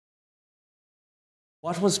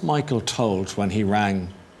What was Michael told when he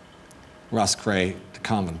rang Roscrea, the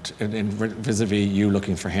convent, vis-a-vis you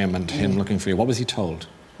looking for him and him looking for you? What was he told?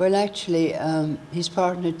 Well, actually, his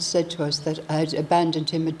partner had said to us that I had abandoned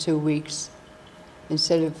him at 2 weeks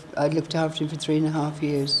instead of I'd looked after him for 3.5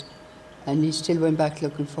 years. And he still went back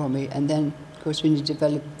looking for me. And then, of course, when he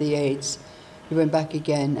developed the AIDS, he went back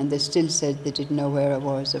again, and they still said they didn't know where I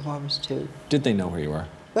was or what I was to. Did they know where you were?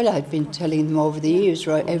 Well, I'd been telling them over the years,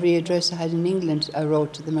 right? Every address I had in England, I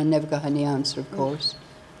wrote to them. I never got any answer, of course.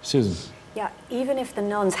 Susan? Yeah, even if the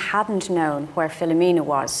nuns hadn't known where Philomena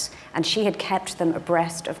was, and she had kept them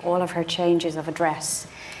abreast of all of her changes of address,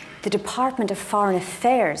 the Department of Foreign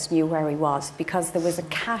Affairs knew where he was because there was a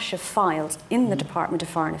cache of files in the Department of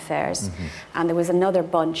Foreign Affairs, and there was another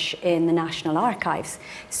bunch in the National Archives.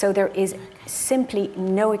 So there is simply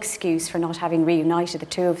no excuse for not having reunited the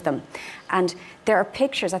two of them. And there are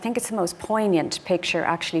pictures, I think it's the most poignant picture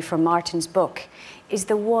actually from Martin's book, is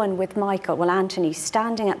the one with Michael, well, Anthony,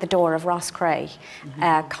 standing at the door of Roscrea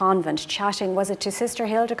convent, chatting, was it to Sister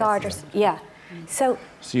Hildegard? Yeah. So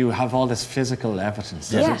you have all this physical evidence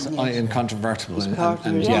that is incontrovertible. His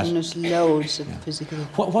partner has given us loads of physical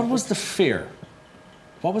evidence. What was the fear?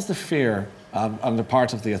 What was the fear on the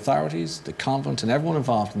part of the authorities, the convent, and everyone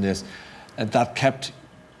involved in this that kept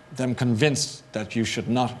them convinced that you should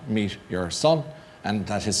not meet your son and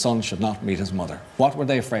that his son should not meet his mother? What were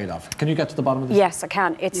they afraid of? Can you get to the bottom of this? Yes, I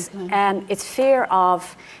can. It's fear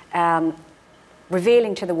of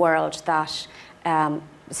revealing to the world that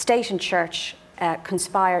state and church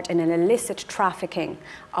conspired in an illicit trafficking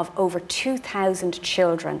of over 2,000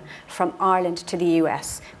 children from Ireland to the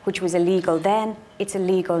US, which was illegal then, it's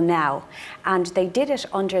illegal now. And they did it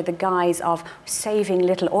under the guise of saving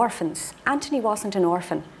little orphans. Anthony wasn't an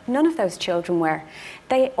orphan. None of those children were.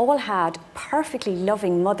 They all had perfectly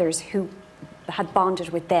loving mothers who had bonded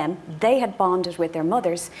with them. They had bonded with their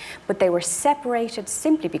mothers, but they were separated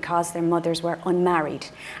simply because their mothers were unmarried.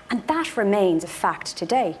 And that remains a fact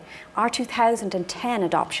today. Our 2010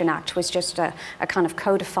 Adoption Act was just a kind of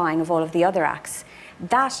codifying of all of the other acts.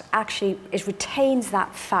 That actually, it retains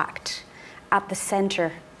that fact at the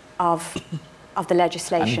centre of the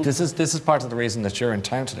legislation. And this is part of the reason that you're in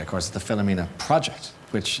town today, of course, the Philomena project,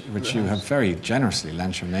 which you have very generously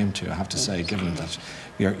lent your name to, I have to say, given that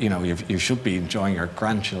you should be enjoying your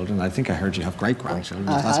grandchildren. I think I heard you have great-grandchildren.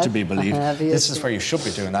 It has to be believed. This is where you should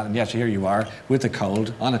be doing that, and yet here you are with a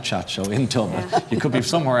cold on a chat show in Dublin. You could be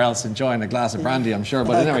somewhere else enjoying a glass of brandy, I'm sure,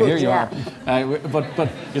 but anyway, here you are.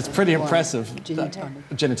 But it's pretty impressive. Gin and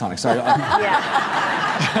tonic. Gin and tonic, sorry.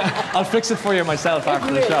 I'll fix it for you myself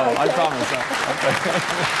after the show, I promise.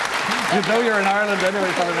 You know you're in Ireland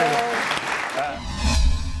anyway, Philomena.